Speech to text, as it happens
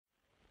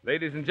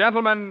Ladies and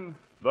gentlemen,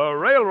 the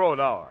Railroad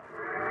Hour.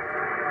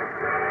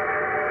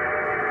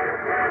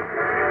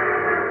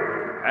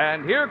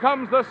 And here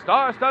comes the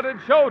star-studded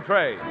show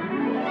train.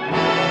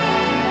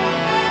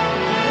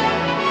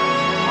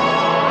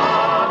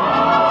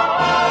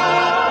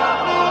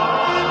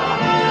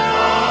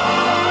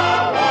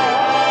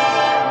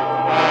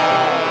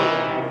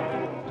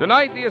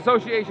 Tonight, the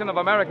Association of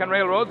American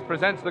Railroads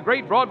presents the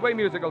great Broadway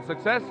musical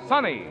success,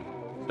 Sonny,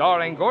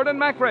 starring Gordon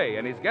MacRae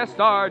and his guest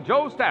star,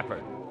 Joe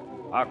Stafford.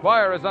 Our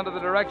choir is under the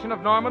direction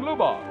of Norman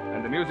Luboff,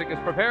 and the music is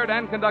prepared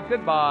and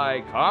conducted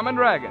by Carmen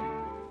Dragon.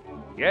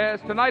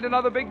 Yes, tonight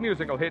another big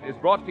musical hit is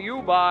brought to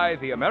you by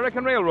the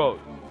American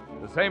Railroads,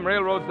 the same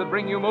railroads that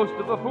bring you most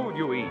of the food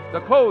you eat, the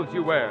clothes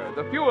you wear,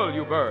 the fuel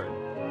you burn,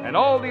 and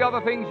all the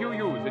other things you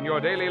use in your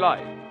daily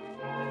life.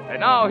 And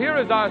now, here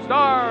is our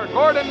star,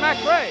 Gordon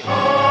MacRae.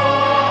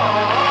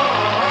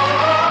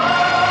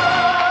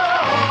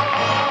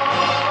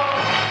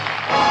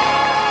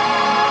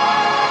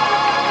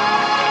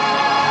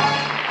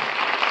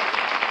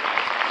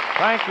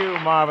 Thank you,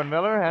 Marvin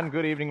Miller, and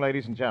good evening,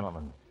 ladies and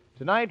gentlemen.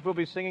 Tonight we'll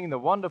be singing the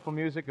wonderful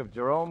music of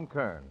Jerome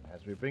Kern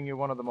as we bring you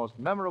one of the most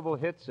memorable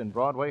hits in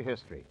Broadway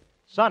history,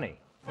 Sonny.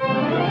 Do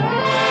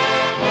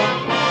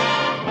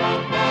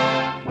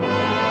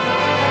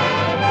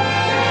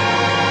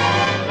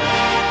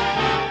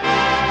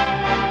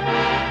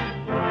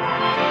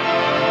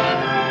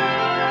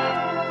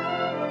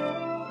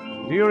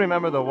you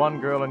remember the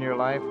one girl in your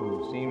life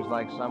who seems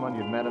like someone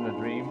you'd met in a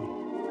dream?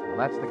 Well,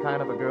 that's the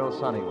kind of a girl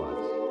Sonny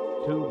was.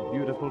 Too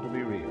beautiful to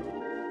be real.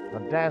 A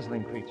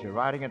dazzling creature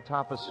riding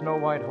atop a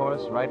snow-white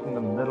horse right in the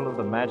middle of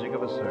the magic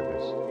of a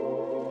circus.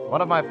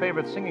 One of my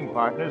favorite singing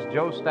partners,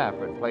 Joe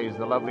Stafford, plays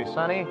the lovely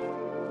Sonny,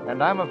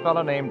 and I'm a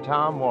fellow named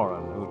Tom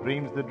Warren who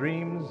dreams the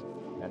dreams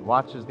and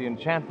watches the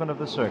enchantment of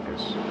the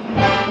circus.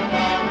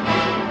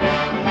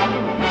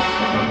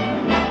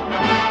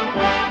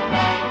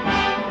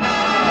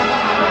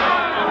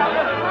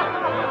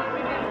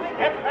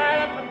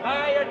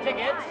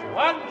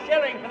 $1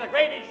 shilling for the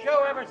greatest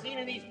show ever seen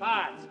in these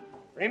parts.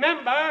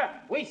 Remember,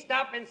 we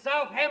stop in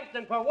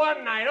Southampton for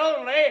one night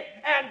only,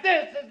 and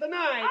this is the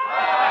night.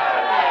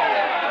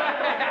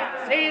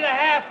 See the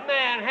half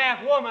man,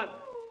 half woman.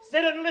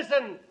 Sit and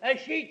listen as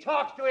she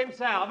talks to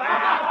himself.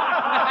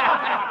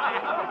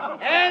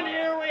 And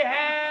here we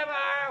have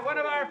one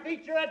of our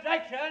feature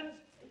attractions,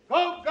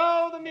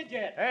 Go the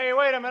Midget. Hey,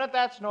 wait a minute.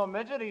 That's no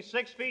midget. He's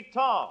 6 feet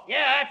tall.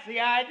 Yeah, that's the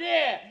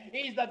idea.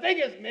 He's the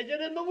biggest midget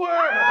in the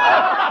world.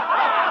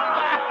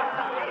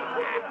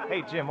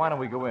 Hey, Jim, why don't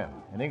we go in?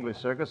 An English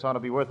circus ought to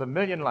be worth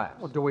 1,000,000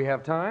 laughs. Well, do we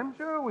have time?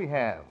 Sure we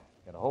have.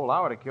 Got a whole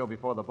hour to kill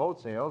before the boat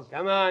sails.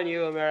 Come on,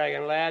 you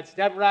American lad.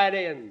 Step right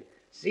in.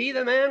 See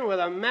the man with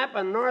a map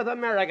of North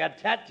America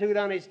tattooed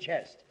on his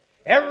chest.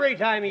 Every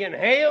time he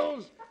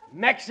inhales,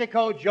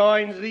 Mexico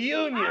joins the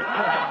Union.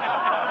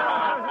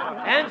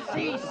 And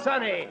see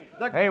Sonny.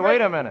 Hey,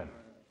 wait a minute.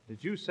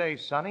 Did you say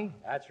Sonny?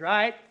 That's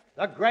right.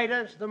 The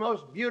greatest, the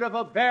most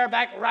beautiful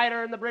bareback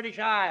rider in the British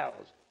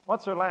Isles.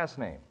 What's her last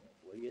name?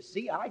 Well, you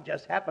see, I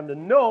just happen to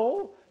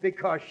know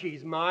because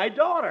she's my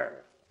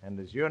daughter. And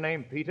is your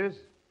name Peters?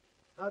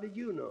 How did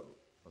you know?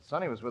 Well,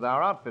 Sonny was with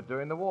our outfit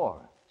during the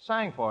war.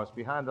 Sang for us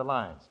behind the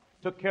lines.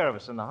 Took care of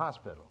us in the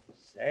hospital.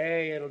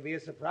 Say, it'll be a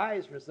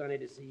surprise for Sonny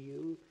to see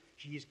you.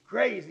 She's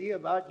crazy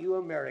about you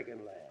American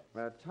lads.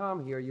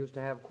 Tom here used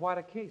to have quite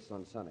a case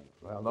on Sonny.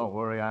 Well, don't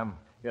worry. I'm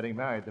getting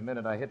married the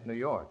minute I hit New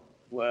York.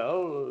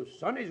 Well,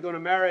 Sonny's going to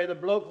marry the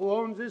bloke who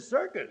owns his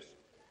circus.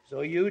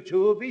 So you two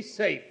will be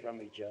safe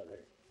from each other.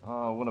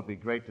 Oh, wouldn't it be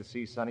great to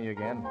see Sonny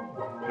again?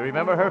 Do you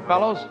remember her,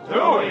 fellows?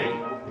 Dewey!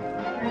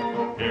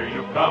 Here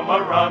you come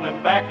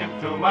a-running back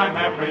into my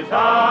memories.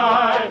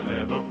 I,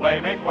 little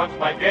playmate, once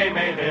my gay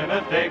mate in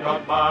a day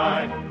gone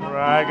by.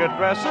 Ragged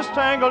dresses,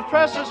 tangled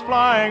tresses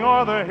flying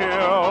o'er the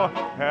hill.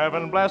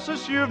 Heaven bless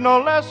us, you've no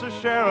less a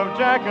share of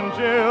Jack and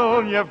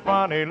Jill. You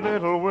funny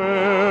little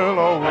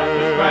willow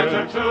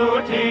And to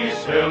a T,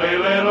 silly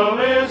little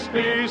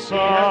Lispy. She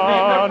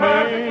has made her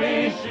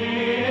perfectly.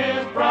 She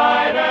is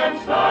bright and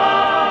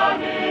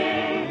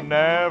sunny.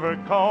 Never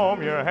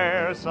comb your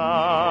hair,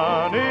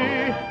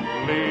 Sonny.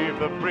 Leave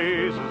the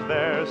breezes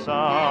there,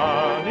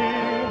 Sonny.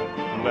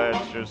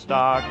 Let your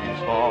stockings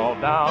fall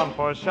down,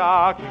 for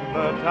shocking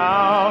the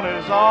town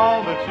is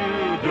all that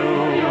you do. Do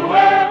you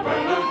ever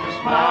lose your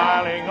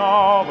smile? Smiling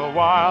all the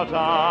while,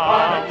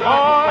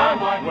 Tom.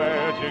 Boy,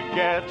 where'd you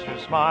get your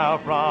smile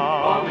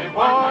from? Only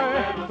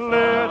one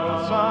little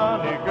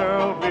Sonny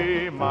girl,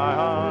 be my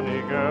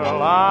honey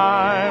girl.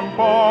 I'm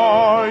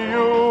for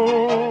you.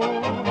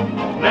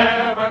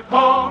 Never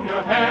comb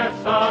your hair,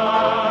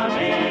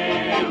 Sonny.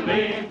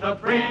 Leave the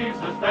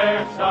breezes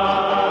there,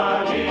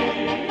 Sonny.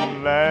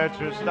 Let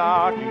your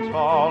stockings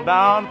fall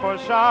down, for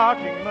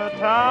shocking the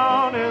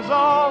town is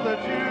all that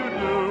you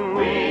do.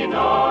 We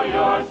know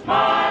you're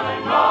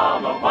smiling all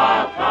the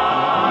while,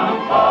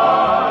 Tom,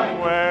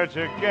 boy. Where'd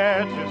you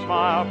get your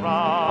smile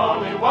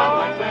from? Only one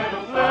like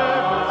little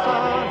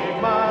Sonny,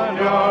 mine,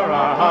 you're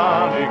a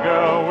honey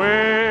girl.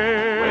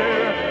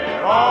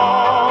 We're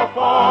all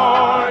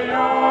for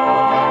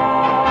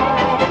you.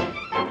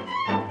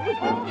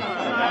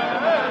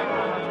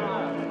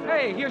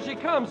 she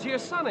comes.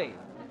 Here's Sonny.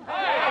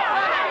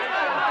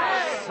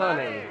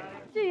 Sonny.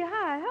 Gee,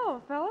 hi.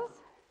 Hello, fellas.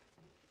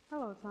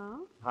 Hello,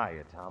 Tom.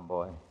 Hiya,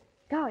 Tomboy.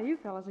 Golly, you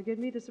fellas are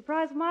giving me the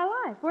surprise of my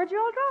life. Where'd you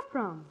all drop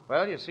from?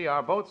 Well, you see,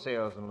 our boat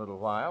sails in a little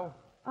while,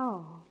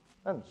 Oh,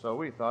 and so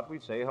we thought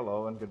we'd say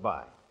hello and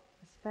goodbye.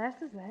 as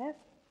fast as that?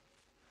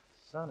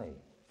 Sonny,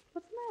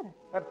 What's the matter?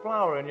 that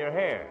flower in your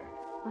hair.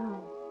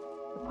 Oh,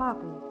 the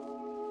poppy.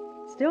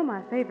 Still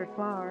my favorite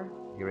flower.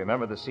 You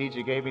remember the seeds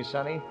you gave me,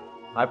 Sonny?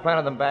 I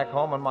planted them back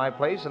home on my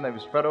place, and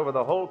they've spread over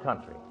the whole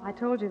country. I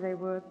told you they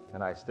would.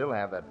 And I still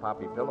have that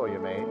poppy pillow you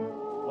made.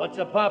 What's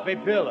a poppy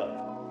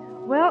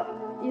pillow? Well,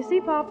 you see,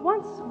 Pop,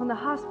 once when the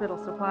hospital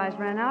supplies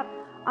ran out,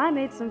 I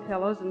made some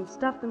pillows and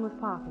stuffed them with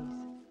poppies.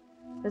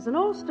 There's an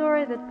old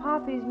story that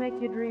poppies make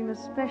you dream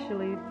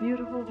especially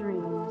beautiful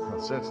dreams.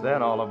 Well, since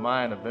then, all of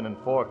mine have been in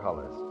 4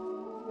 colors.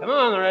 Come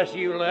on, the rest of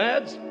you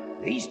lads.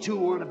 These two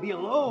want to be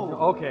alone.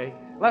 Okay.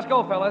 Let's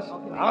go, fellas.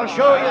 I'll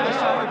show you the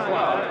summer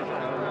flower.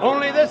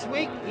 Only this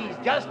week, he's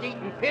just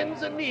eating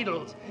pins and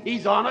needles.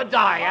 He's on a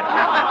diet.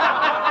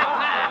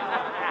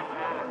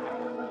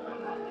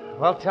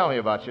 Well, tell me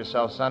about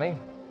yourself, Sonny.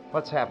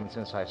 What's happened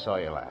since I saw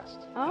you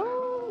last?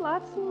 Oh,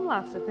 lots and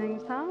lots of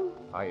things, Tom.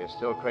 Are you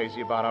still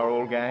crazy about our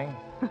old gang?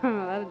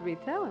 That'd be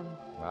telling.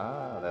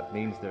 Ah, that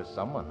means there's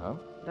someone, huh?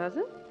 Does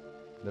it?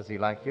 Does he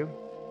like you?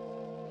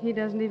 He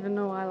doesn't even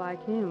know I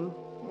like him.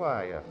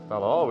 Why, a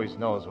fellow always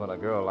knows when a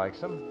girl likes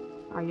him.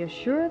 Are you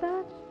sure of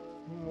that?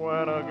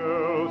 When a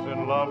girl's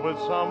in love with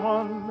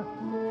someone,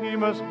 he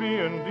must be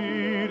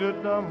indeed a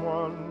dumb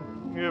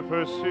one, if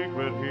her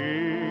secret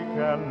he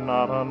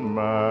cannot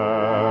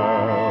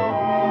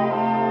unmask.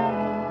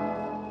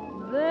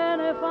 Then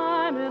if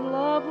I'm in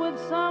love with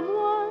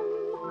someone,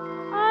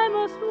 I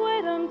must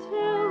wait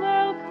until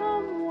there'll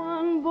come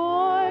one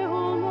boy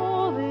who'll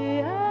know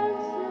the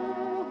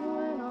answer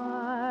when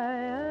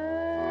I ask.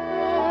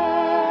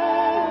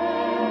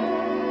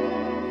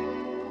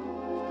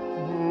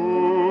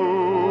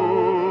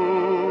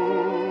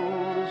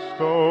 Who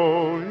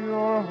stole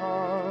your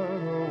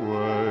heart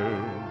away?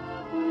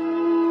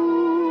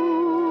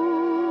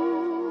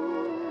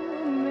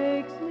 Who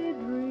makes me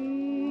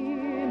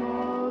dream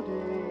all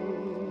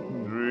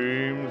day?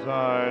 Dreams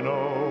I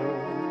know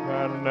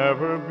can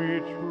never be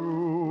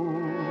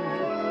true.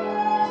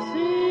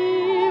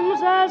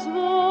 Seems as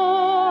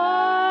though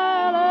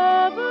I'll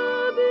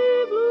ever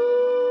be blue.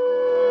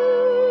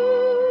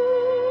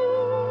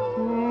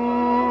 Who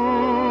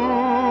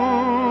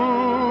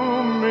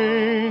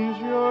means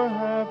your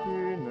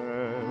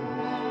happiness?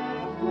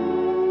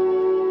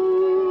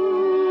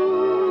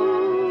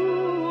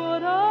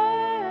 Would I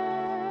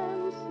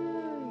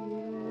answer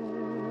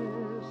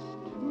yes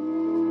to?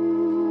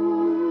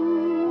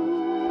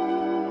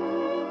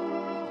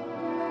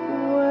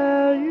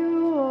 Well, you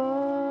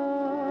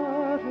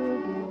ought to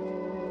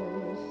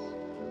guess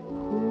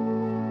who.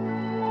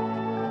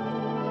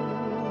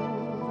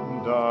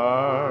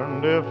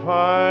 Darned if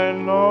I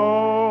know.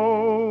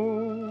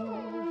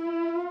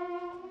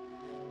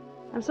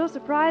 I'm so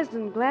surprised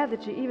and glad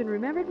that you even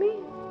remembered me.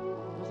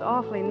 It was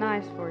awfully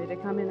nice for you to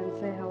come in and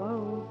say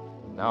hello.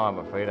 Now I'm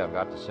afraid I've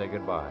got to say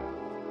goodbye.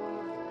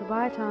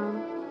 Goodbye,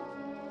 Tom.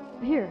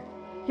 Here,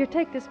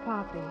 take this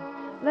poppy.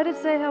 Let it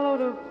say hello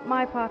to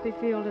my poppy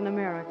field in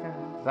America.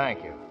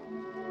 Thank you.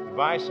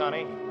 Goodbye,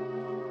 Sonny.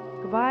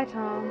 Goodbye,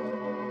 Tom.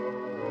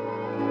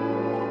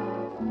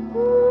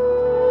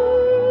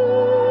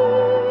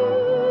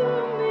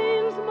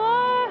 Means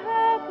my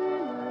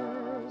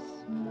happiness.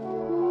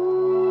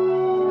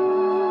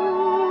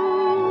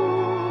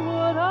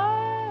 Would I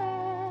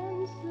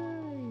answer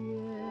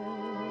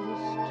yes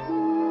to?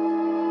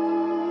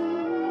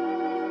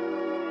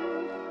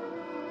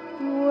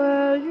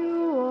 Well,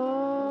 you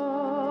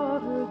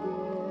ought to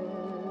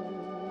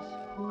guess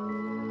who.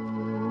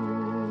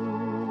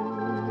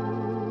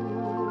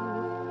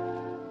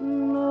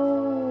 No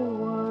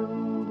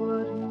one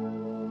but you.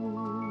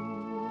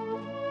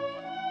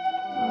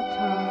 Oh,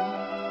 Tom.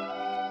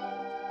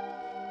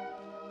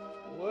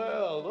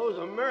 Well, those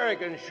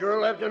Americans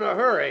sure left in a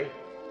hurry.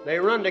 They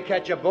run to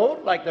catch a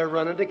boat like they're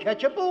running to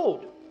catch a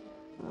boat.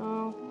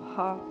 Oh,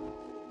 Pop.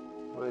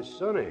 Why,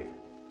 Sonny,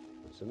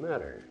 what's the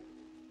matter?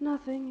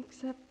 Nothing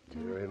except.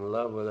 You're in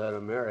love with that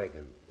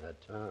American,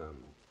 that Tom.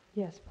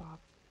 Yes, Pop.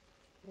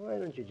 Why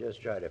don't you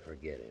just try to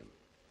forget him?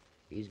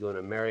 He's going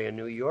to marry a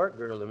New York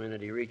girl the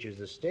minute he reaches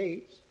the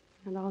States.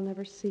 And I'll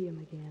never see him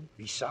again.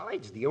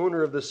 Besides, the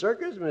owner of the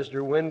circus,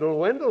 Mr.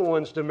 Wendell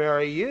wants to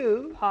marry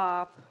you.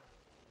 Pop.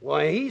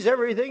 Why, he's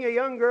everything a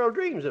young girl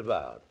dreams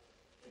about.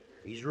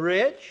 He's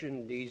rich,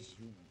 and he's,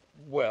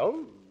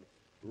 well,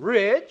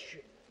 rich.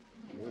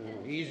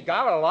 And he's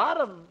got a lot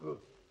of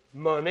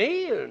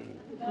money, and...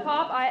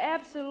 Pop, I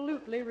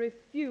absolutely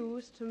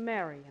refuse to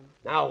marry him.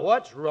 Now,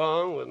 what's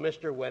wrong with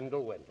Mr.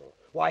 Wendell?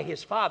 Why,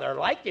 his father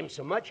liked him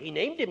so much he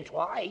named him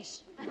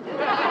twice.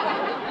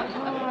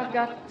 Oh, I've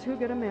got too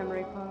good a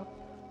memory, Pop.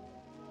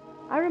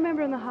 I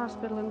remember in the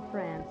hospital in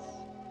France,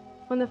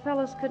 when the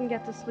fellows couldn't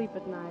get to sleep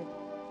at night,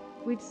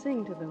 we'd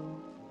sing to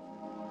them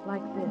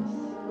like this.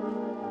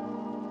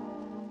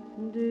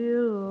 Do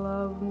you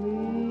love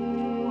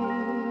me?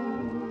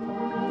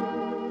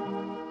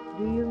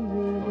 Do you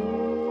mean it?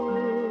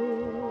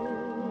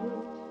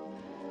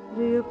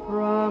 Do you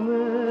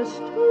promise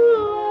to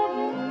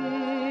love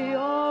me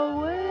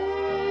always,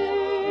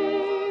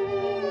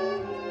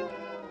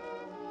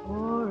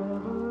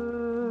 forever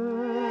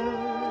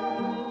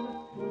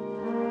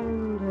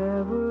and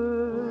ever,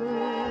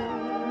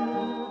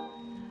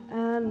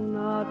 and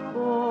not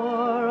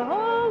for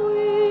a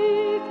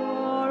week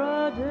or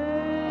a day?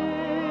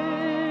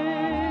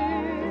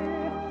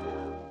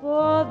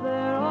 For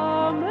there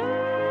are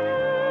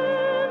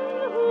men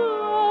who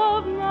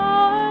love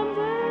now and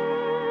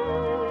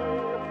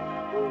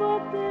then,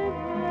 but they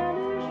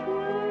vanish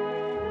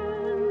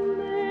when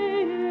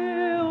they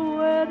hear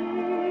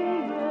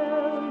wedding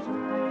bells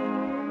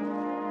ring.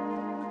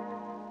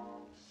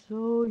 So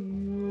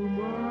you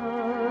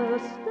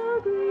must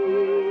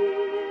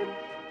agree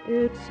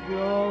it's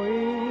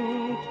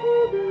going to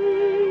be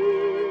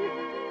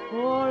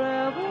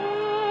forever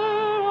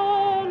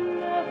or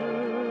never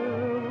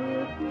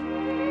with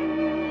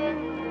me.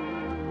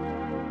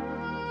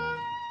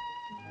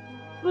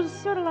 It was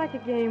sort of like a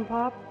game,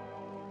 Pop.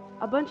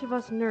 A bunch of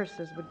us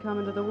nurses would come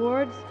into the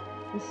wards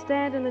and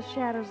stand in the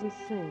shadows and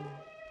sing.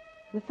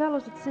 The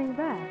fellows would sing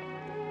back.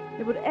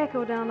 It would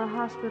echo down the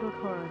hospital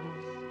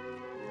corridors.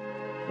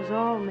 It was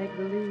all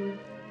make-believe.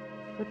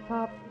 But,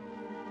 Pop,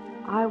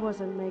 I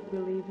wasn't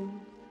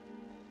make-believing.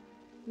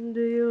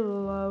 Do you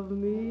love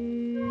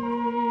me?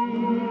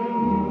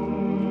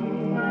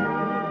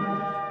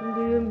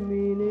 Do you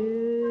mean it?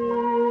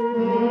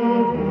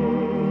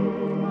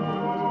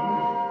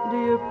 Do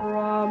you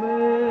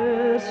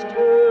promise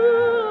to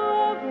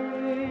love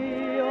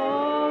me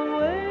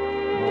always?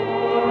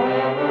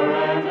 Forever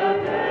and a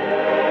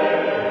day.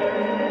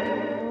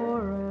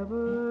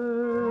 Forever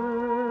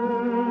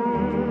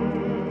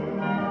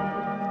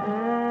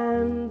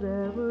and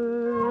ever.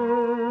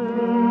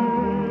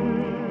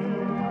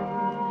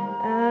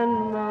 And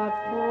not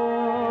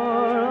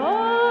for a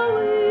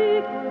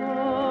week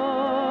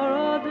or a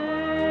day.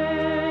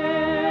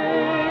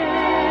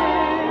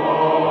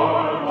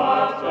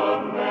 Lots of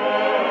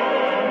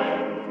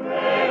men,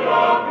 they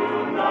love you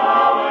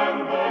now and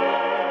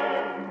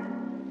then,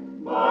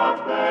 but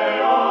they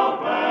all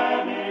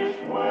vanish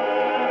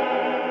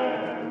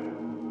when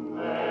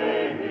they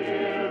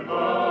hear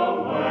the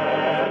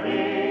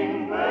wedding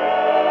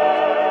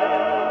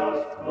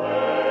bells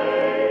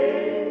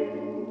play.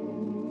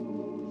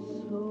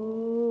 So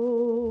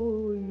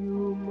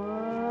you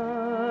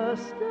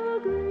must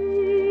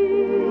agree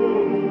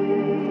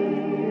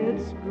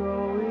it's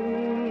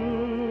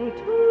going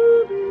to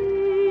be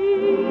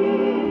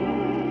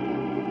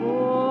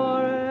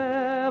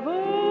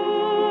forever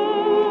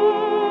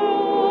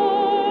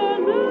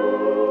and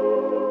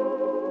ever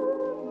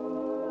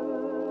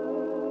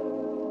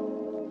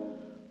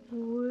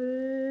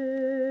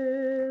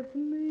with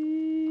me.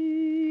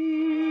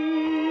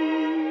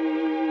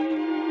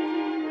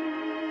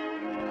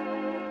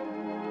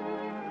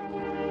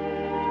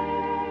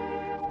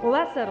 Well,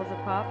 that settles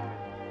it, Pop.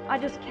 I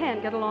just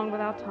can't get along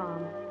without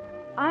Tom.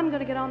 I'm going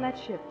to get on that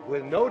ship.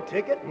 With no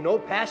ticket and no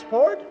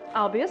passport?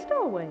 I'll be a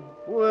stowaway.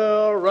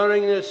 Well,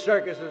 running this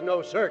circus is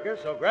no circus,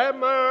 so grab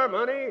my arm,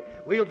 honey.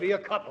 We'll be a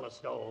couple of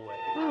stowaways.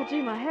 Oh,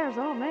 gee, my hair's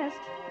all messed.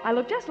 I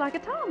look just like a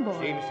tomboy.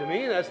 Seems to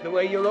me that's the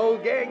way your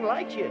old gang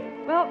likes you.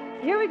 Well,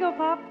 here we go,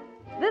 Pop.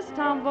 This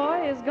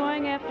tomboy is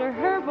going after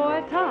her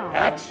boy, Tom.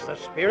 That's the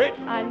spirit.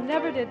 I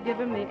never did give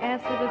him the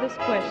answer to this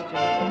question.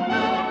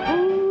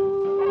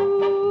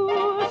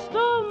 Who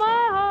stole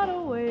my heart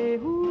away?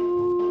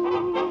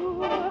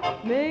 Who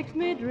makes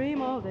me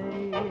dream all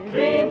day?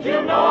 Dreams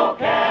you know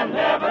can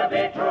never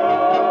be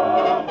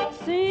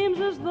true. Seems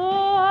as though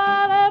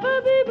I'll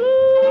ever be blue.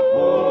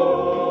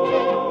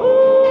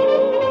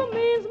 Who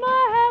means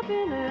my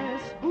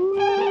happiness? Who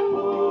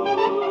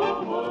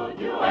Would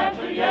you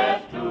answer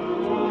yes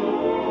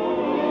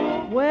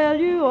to? Well,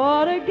 you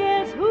ought to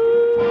guess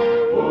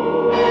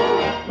who.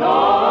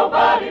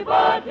 Nobody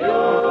but you.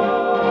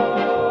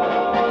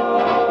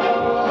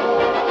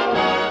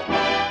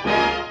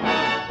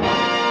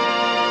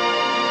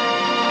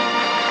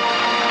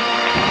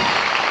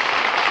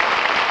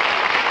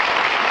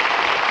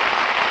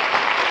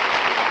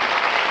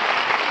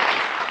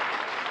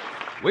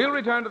 We'll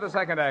return to the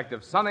second act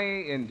of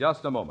Sunny in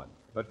just a moment.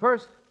 But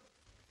first,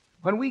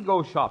 when we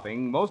go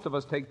shopping, most of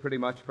us take pretty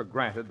much for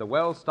granted the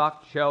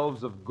well-stocked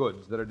shelves of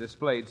goods that are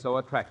displayed so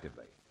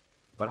attractively.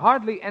 But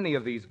hardly any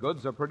of these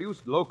goods are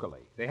produced locally.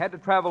 They had to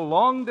travel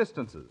long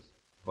distances,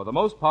 for the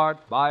most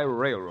part by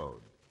railroad.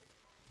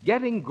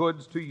 Getting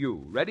goods to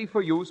you, ready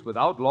for use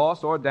without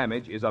loss or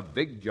damage, is a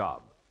big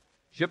job.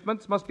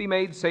 Shipments must be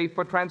made safe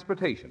for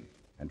transportation,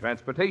 and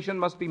transportation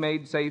must be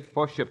made safe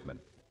for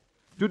shipment.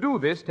 To do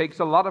this takes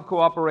a lot of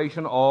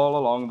cooperation all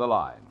along the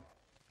line.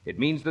 It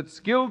means that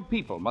skilled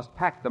people must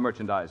pack the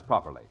merchandise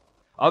properly.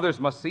 Others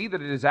must see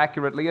that it is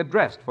accurately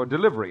addressed for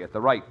delivery at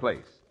the right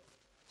place.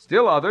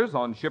 Still others,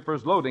 on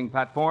shippers' loading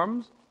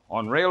platforms,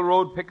 on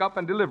railroad pickup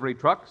and delivery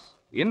trucks,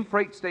 in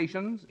freight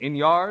stations, in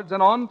yards,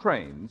 and on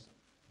trains,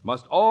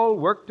 must all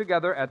work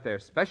together at their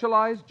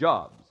specialized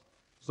jobs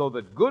so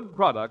that good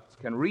products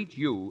can reach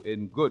you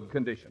in good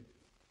condition.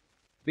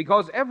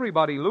 Because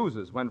everybody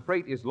loses when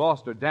freight is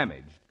lost or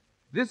damaged,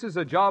 this is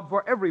a job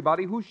for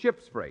everybody who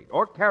ships freight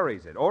or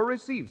carries it or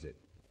receives it.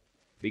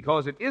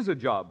 Because it is a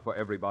job for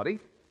everybody,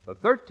 the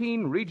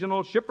 13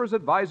 regional Shippers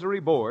Advisory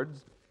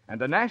Boards and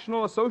the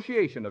National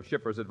Association of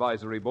Shippers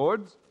Advisory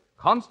Boards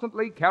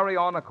constantly carry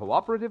on a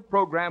cooperative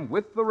program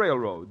with the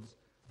railroads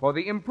for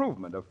the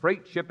improvement of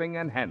freight shipping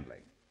and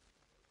handling.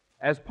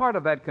 As part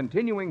of that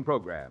continuing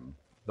program,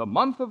 the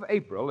month of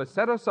April is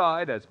set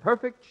aside as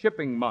Perfect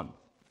Shipping Month,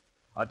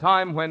 a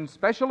time when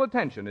special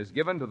attention is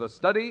given to the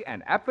study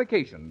and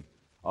application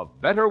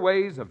of better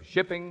ways of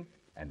shipping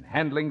and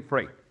handling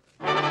freight.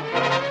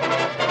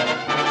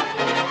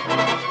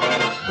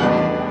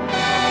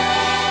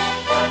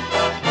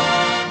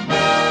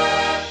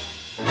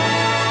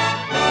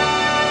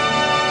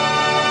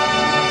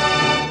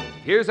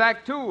 Here's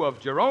Act Two of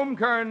Jerome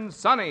Kern's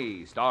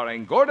Sonny,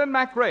 starring Gordon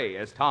MacRae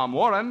as Tom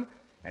Warren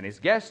and his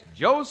guest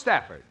Joe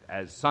Stafford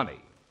as Sonny.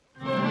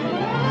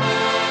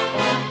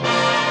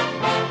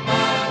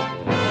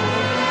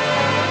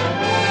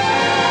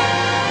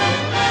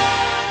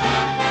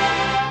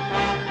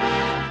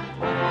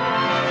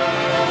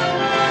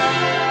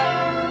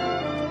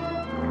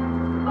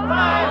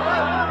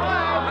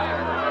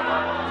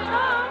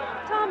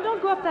 Tom,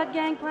 don't go up that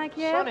gangplank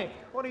yet. Sonny,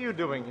 what are you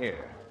doing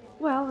here?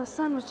 Well, the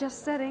sun was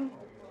just setting.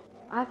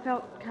 I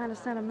felt kind of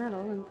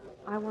sentimental, and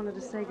I wanted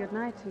to say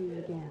goodnight to you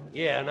again.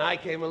 Yeah, and I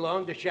came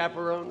along to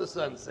chaperone the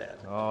sunset.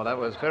 Oh, that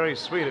was very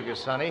sweet of you,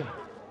 Sonny.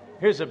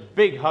 Here's a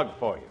big hug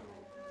for you.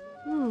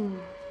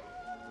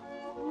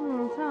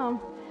 Tom,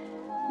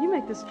 you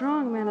make the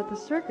strong man at the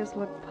circus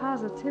look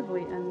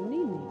positively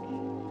anemic.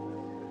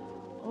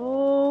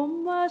 Oh,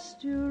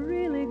 must you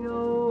really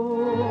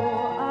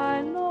go?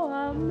 I know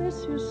I'll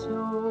miss you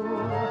so.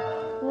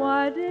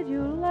 Why did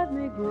you let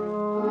me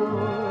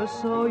grow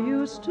so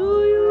used to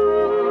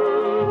you?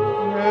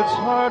 It's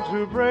hard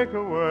to break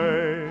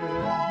away,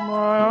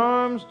 my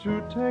arms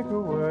to take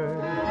away.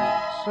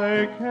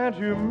 Say, can't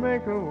you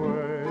make a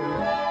way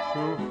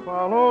to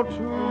follow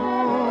too?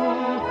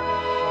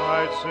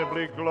 I'd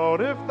simply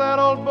gloat if that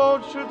old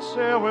boat should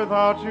sail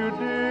without you,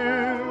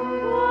 dear.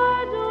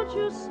 Why don't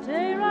you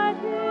stay right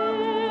here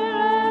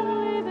and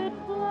leave it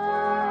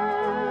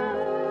flat?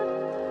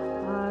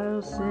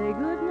 I'll say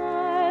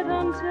goodnight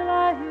until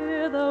I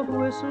hear the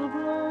whistle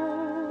blow.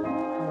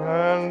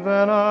 And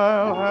then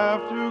I'll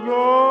have to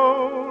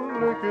go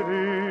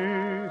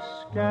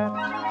lickety-scat.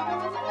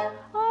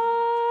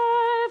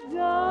 I've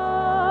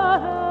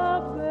got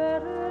a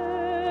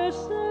better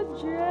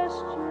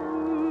suggestion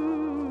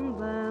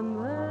than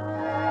that.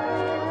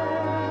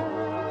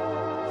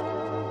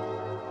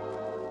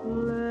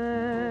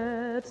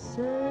 Let's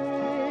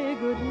say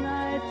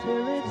goodnight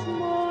till it's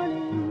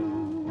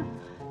morning.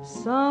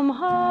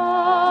 Somehow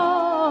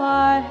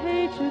I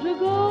hate you to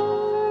go.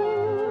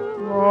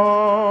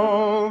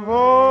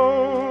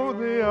 Although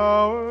the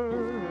hour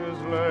is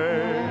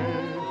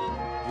late,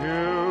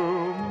 you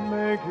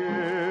make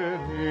it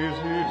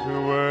easy to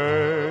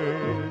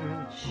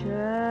wait.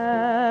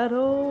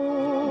 Shadows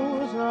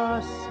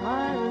are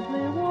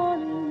silently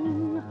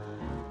warning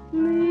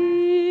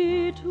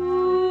me to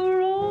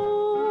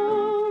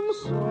roam.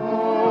 So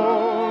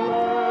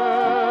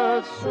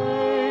let's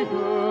say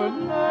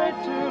goodnight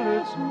till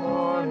it's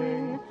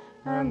morning,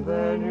 and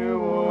then you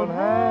won't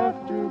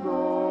have to go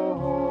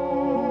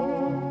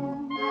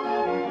home.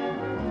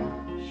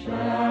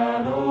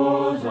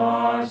 Shadows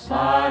are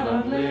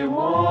silently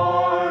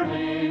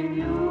warning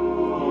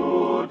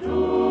you to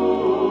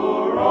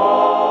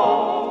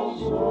roam.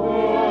 So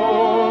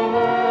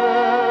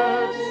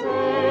let's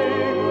say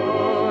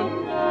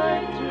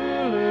goodnight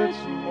till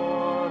it's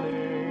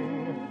morning,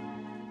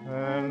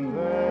 and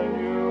then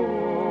you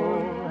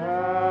won't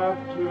have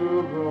to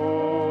go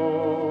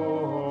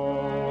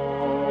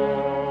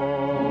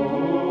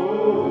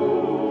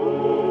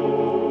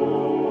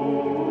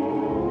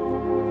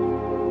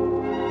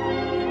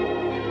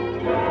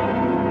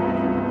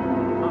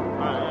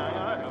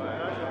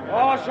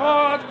Oh,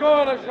 sure, let's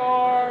go to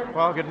shore.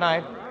 Well, good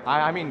night.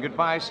 I mean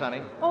goodbye,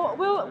 Sonny. Oh,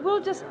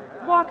 we'll just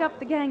walk up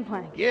the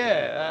gangplank.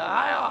 Yeah,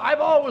 I've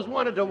always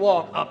wanted to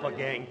walk up a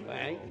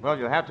gangplank. Well,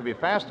 you'll have to be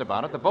fast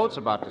about it. The boat's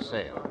about to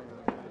sail.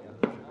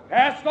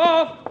 Cast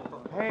off.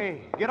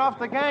 Hey, get off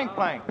the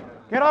gangplank.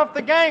 Get off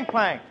the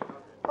gangplank.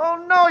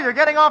 Oh, no, you're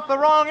getting off the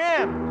wrong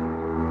end.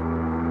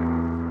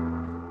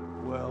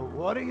 Well,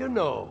 what do you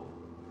know?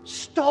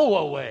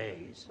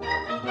 Stowaways.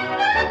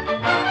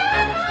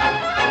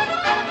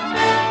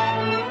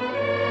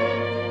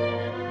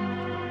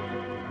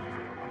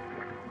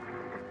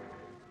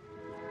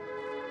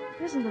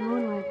 Isn't the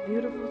moonlight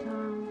beautiful,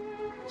 Tom?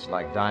 It's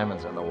like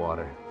diamonds in the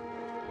water,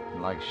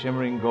 and like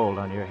shimmering gold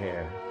on your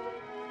hair.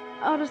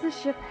 Oh, does this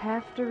ship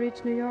have to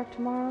reach New York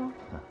tomorrow?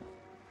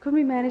 Couldn't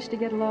we manage to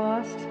get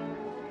lost?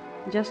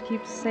 Just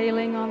keep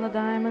sailing on the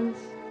diamonds?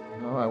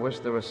 Oh, I wish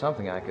there was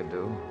something I could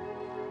do.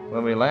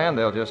 When we land,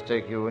 they'll just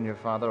take you and your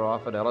father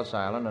off at Ellis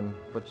Island and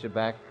put you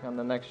back on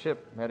the next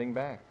ship heading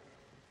back.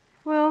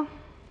 Well,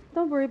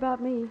 don't worry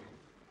about me.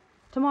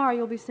 Tomorrow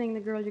you'll be seeing the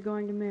girl you're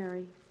going to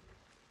marry.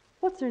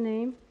 What's her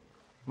name?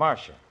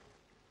 Marcia.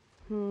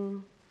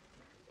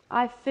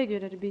 I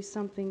figured it'd be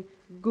something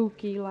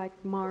gooky like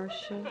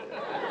Marcia.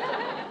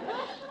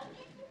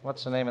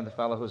 What's the name of the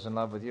fellow who's in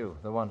love with you?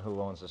 The one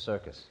who owns the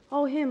circus?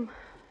 Oh, him.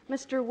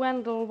 Mr.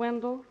 Wendell.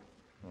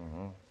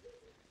 Mm-hmm.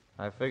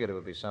 I figured it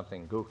would be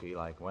something gooky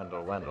like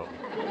Wendell.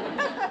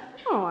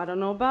 Oh, I don't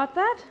know about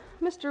that.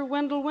 Mr.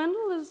 Wendell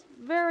is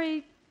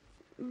very...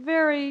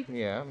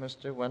 Yeah,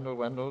 Mr.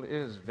 Wendell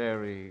is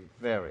very...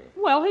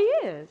 Well, he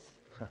is.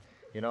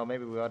 You know,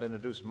 maybe we ought to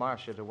introduce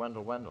Marcia to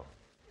Wendell.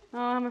 Oh,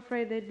 I'm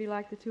afraid they'd be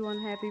like the two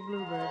unhappy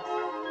bluebirds.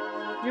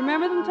 You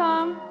remember them,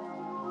 Tom?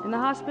 In the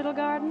hospital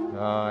garden?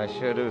 Oh, I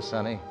sure do,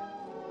 Sonny.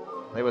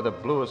 They were the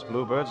bluest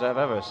bluebirds I've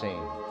ever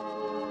seen.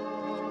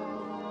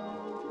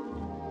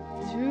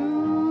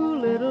 Two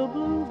little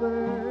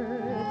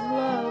bluebirds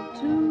love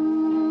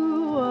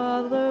two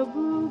other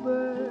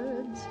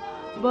bluebirds,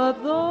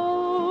 but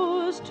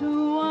those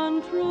two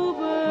untrue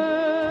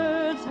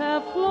birds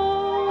have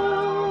flown.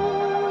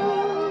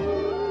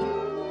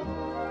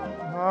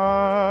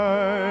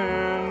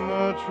 High in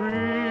the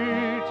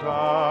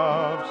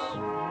treetops,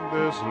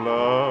 this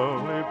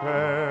lovely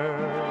pair,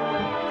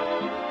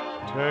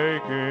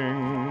 taking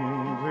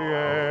the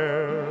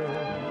air,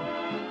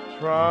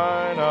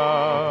 try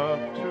not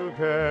to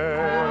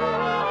care.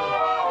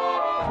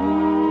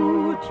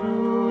 True to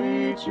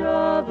each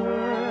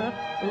other,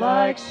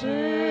 like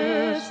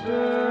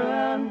sister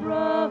and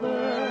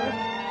brother,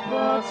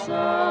 but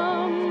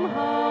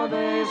somehow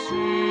they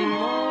seem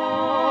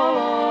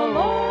all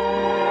alone.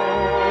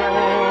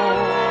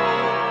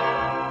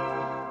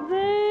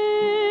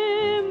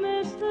 They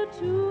miss the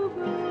two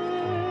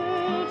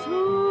birds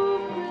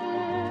who've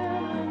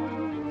been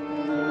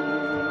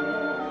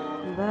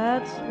untrue.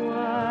 That's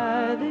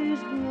why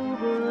these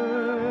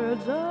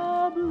bluebirds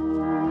are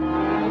blue.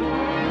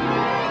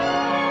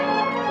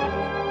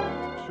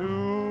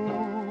 Two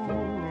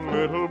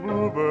little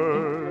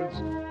bluebirds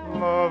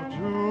love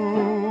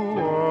two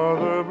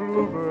other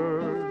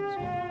bluebirds,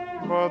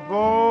 but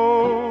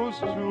those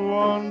two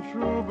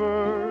untrue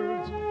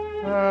birds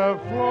have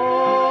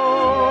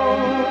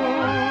flown.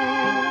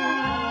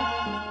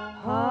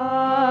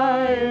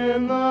 High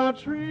in the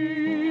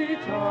treetops,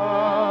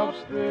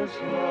 this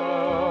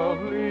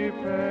lovely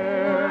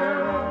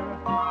pair,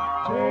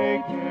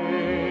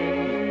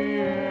 taking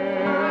the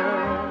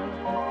air,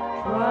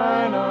 try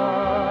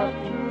not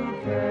to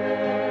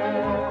care.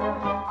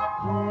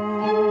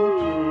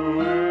 Who to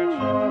each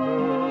other,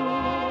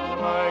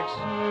 like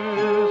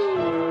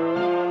sister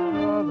and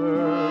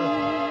brother,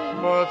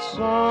 but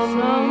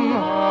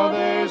somehow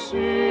they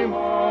seem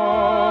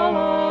all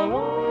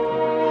alone.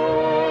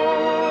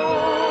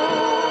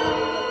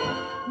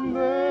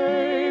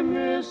 They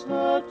miss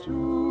the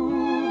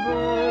two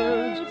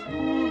birds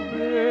who've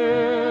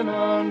been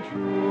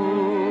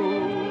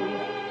untrue.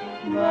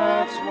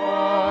 That's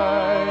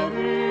why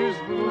these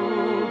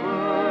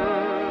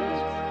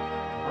bluebirds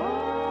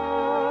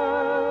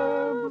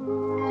are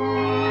blue.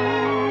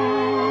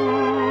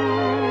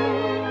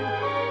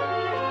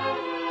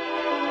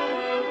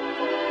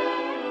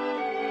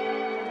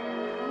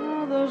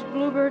 Oh, those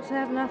bluebirds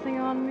have nothing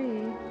on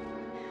me.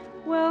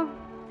 Well,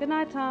 good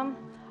night, Tom.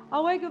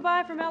 I'll wave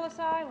goodbye from Ellis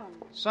Island.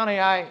 Sonny,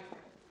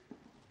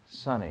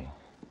 Sonny.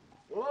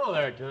 Hello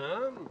there,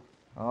 Tom.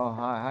 Oh,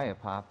 hiya,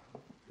 Pop.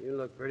 You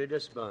look pretty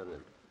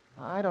despondent.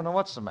 I don't know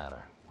what's the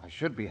matter. I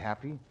should be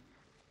happy.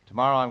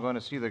 Tomorrow I'm going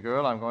to see the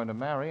girl I'm going to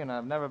marry, and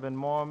I've never been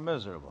more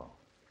miserable.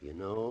 You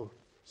know,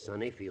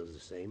 Sonny feels the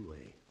same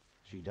way.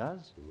 She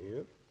does?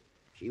 Yep.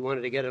 She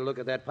wanted to get a look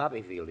at that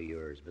poppy field of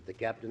yours, but the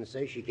captain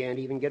says she can't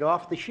even get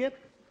off the ship.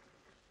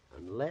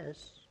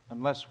 Unless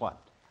what?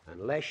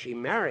 Unless she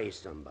marries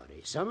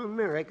somebody, some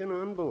American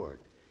on board.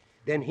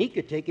 Then he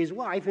could take his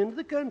wife into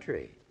the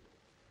country.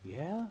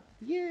 Yeah?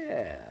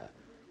 Yeah.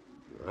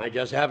 I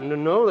just happen to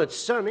know that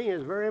Sonny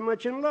is very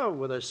much in love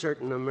with a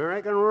certain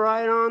American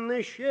right on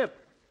this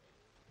ship.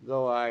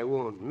 Though I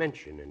won't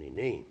mention any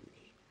names.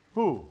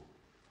 Who?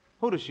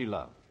 Who does she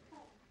love?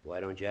 Why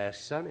don't you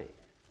ask Sonny?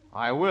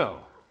 I will.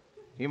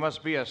 He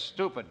must be a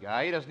stupid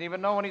guy. He doesn't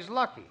even know when he's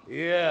lucky.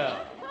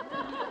 Yeah.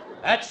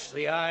 That's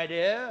the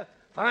idea.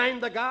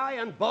 Find the guy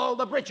and ball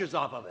the britches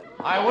off of him.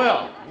 I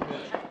will.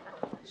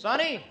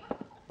 Sonny?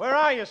 Where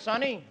are you,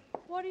 Sonny?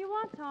 What do you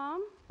want,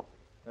 Tom?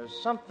 There's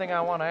something I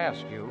want to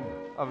ask you.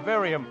 A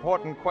very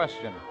important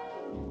question.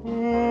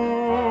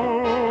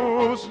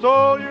 Who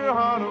stole your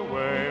heart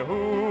away?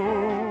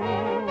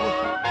 Who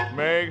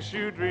makes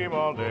you dream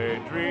all day?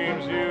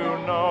 Dreams you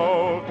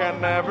know can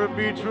never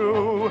be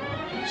true.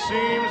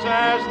 Seems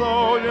as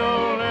though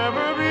you'll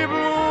never be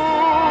blue.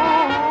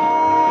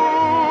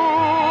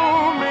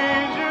 Who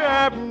means your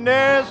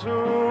happiness? Who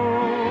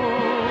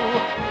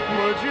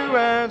would you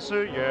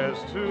answer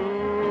yes to?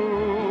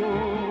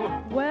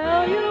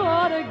 Well, you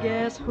ought to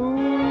guess who.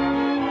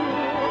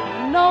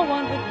 No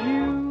one but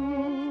you.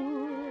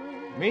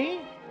 Me?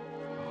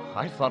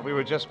 I thought we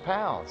were just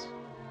pals.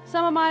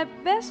 Some of my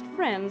best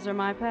friends are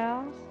my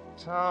pals.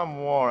 Tom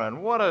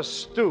Warren, what a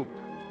stoop.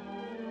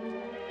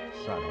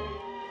 Sonny.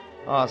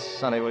 Oh,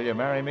 Sonny, will you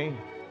marry me?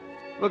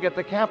 We'll get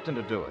the captain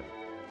to do it.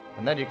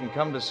 And then you can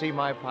come to see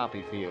my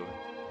poppy field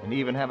and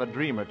even have a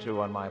dream or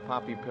two on my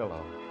poppy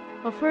pillow.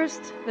 Well,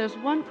 first, there's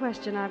one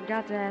question I've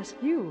got to ask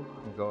you.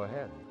 Go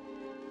ahead.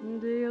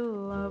 Do you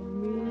love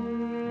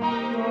me?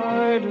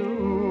 I do.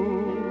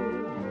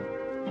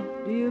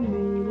 Do you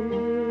mean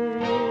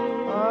it?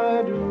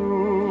 I do.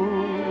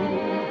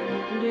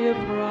 Do you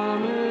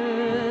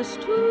promise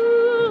to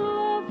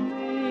love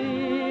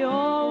me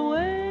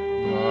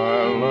always?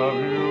 I love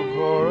you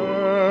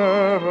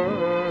forever.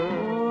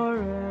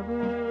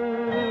 Forever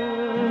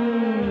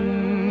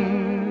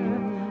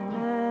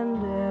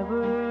and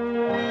ever.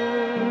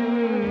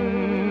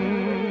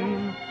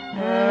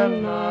 And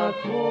not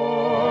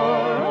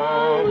for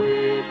a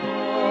week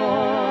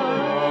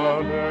or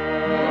a day.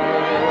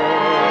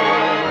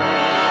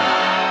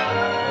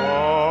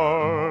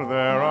 For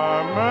there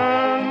are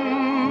men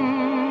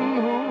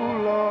who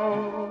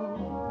love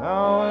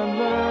now and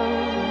then,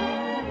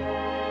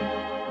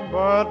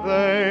 but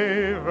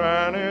they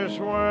vanish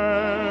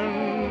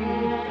when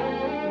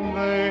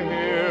they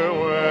hear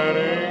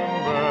wedding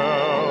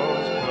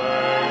bells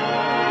play.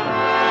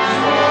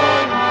 So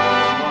you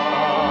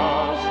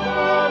must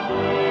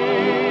agree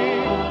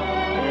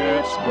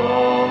it's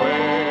going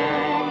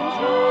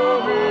to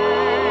be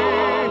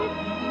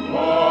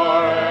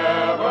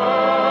forever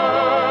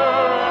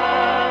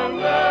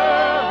and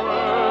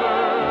ever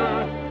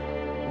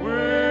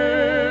with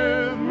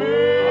me.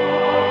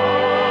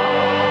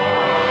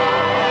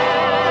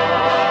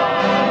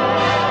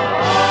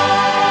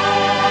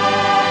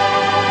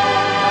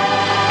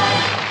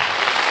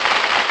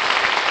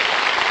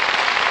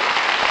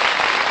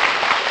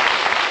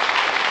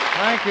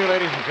 Thank you,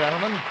 ladies and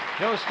gentlemen.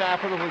 Joe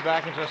Stafford will be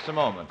back in just a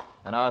moment.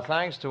 And our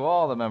thanks to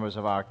all the members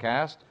of our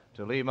cast,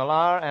 to Lee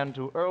Millar and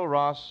to Earl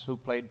Ross, who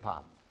played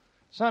Pop.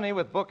 Sonny,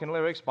 with book and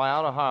lyrics by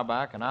Otto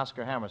Harbach and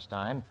Oscar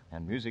Hammerstein,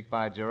 and music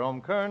by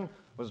Jerome Kern,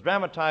 was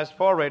dramatized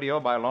for radio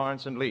by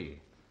Lawrence and Lee.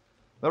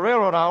 The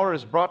Railroad Hour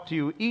is brought to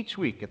you each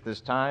week at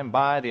this time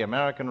by the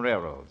American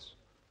Railroads.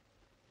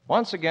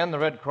 Once again, the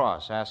Red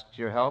Cross asks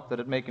your help that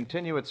it may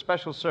continue its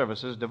special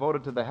services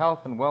devoted to the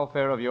health and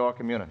welfare of your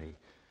community.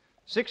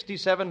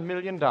 $67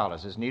 million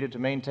is needed to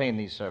maintain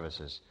these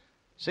services.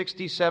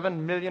 $67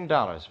 million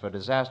for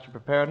disaster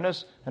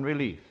preparedness and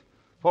relief,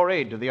 for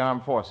aid to the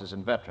armed forces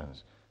and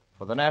veterans,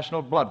 for the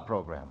National Blood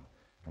Program,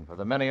 and for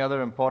the many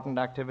other important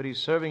activities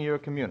serving your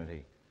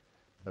community.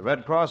 The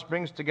Red Cross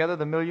brings together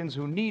the millions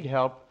who need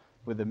help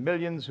with the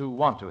millions who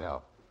want to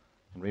help.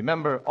 And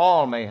remember,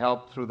 all may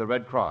help through the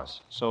Red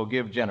Cross, so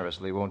give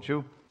generously, won't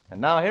you?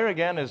 And now here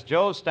again is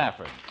Joe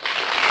Stafford.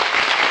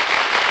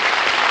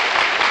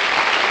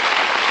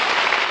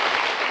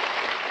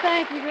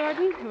 Thank you,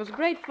 Gordon. It was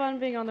great fun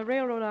being on the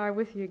Railroad Hour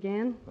with you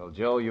again. Well,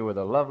 Joe, you were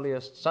the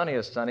loveliest,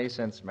 sunniest Sonny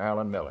since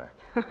Marilyn Miller.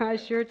 I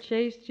sure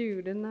chased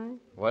you, didn't I?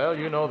 Well,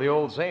 you know the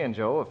old saying,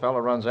 Joe, a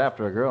fella runs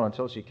after a girl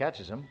until she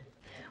catches him.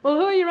 Well,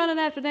 who are you running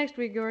after next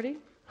week, Gordy?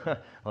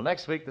 Well,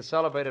 next week, the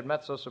celebrated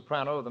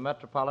mezzo-soprano of the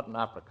Metropolitan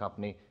Opera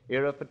Company,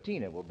 Ira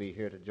Patina, will be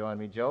here to join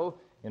me, Joe,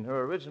 in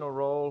her original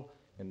role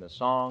in The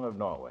Song of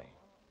Norway.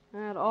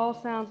 That all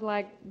sounds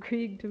like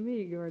Grieg to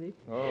me, Gordy.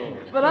 Oh.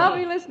 But I'll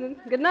be listening.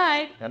 Good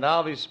night. And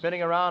I'll be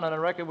spinning around on a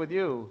record with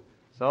you.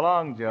 So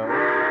long, Joe.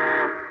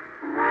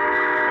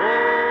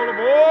 All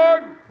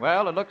aboard!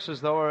 Well, it looks as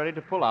though we're ready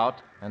to pull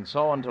out. And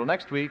so until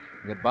next week,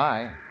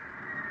 goodbye.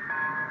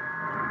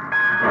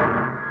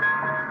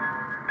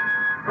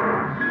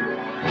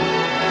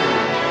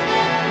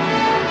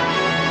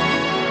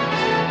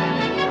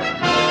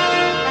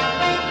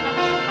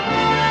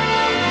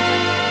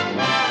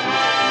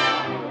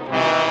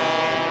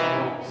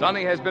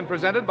 Sonny has been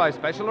presented by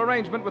special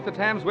arrangement with the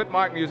Tams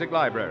Whitmark Music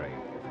Library.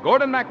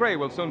 Gordon MacRae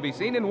will soon be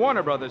seen in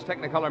Warner Brothers'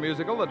 Technicolor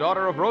musical, The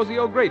Daughter of Rosie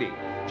O'Grady.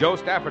 Joe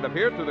Stafford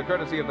appeared through the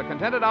courtesy of the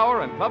Contented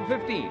Hour and Club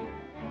 15.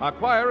 Our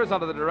choir is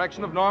under the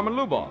direction of Norman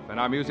Luboff, and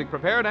our music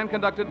prepared and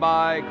conducted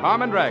by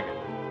Carmen Dragon.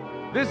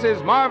 This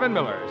is Marvin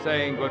Miller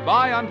saying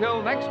goodbye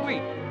until next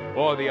week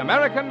for the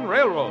American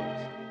Railroads.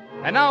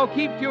 And now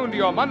keep tuned to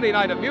your Monday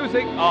night of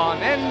music on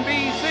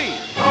NBC.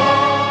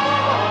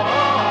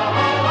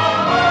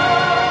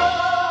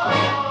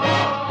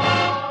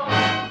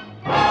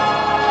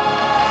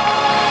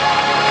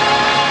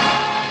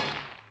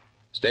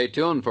 Stay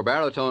tuned for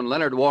baritone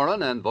Leonard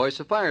Warren and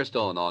voice of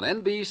Firestone on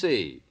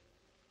NBC.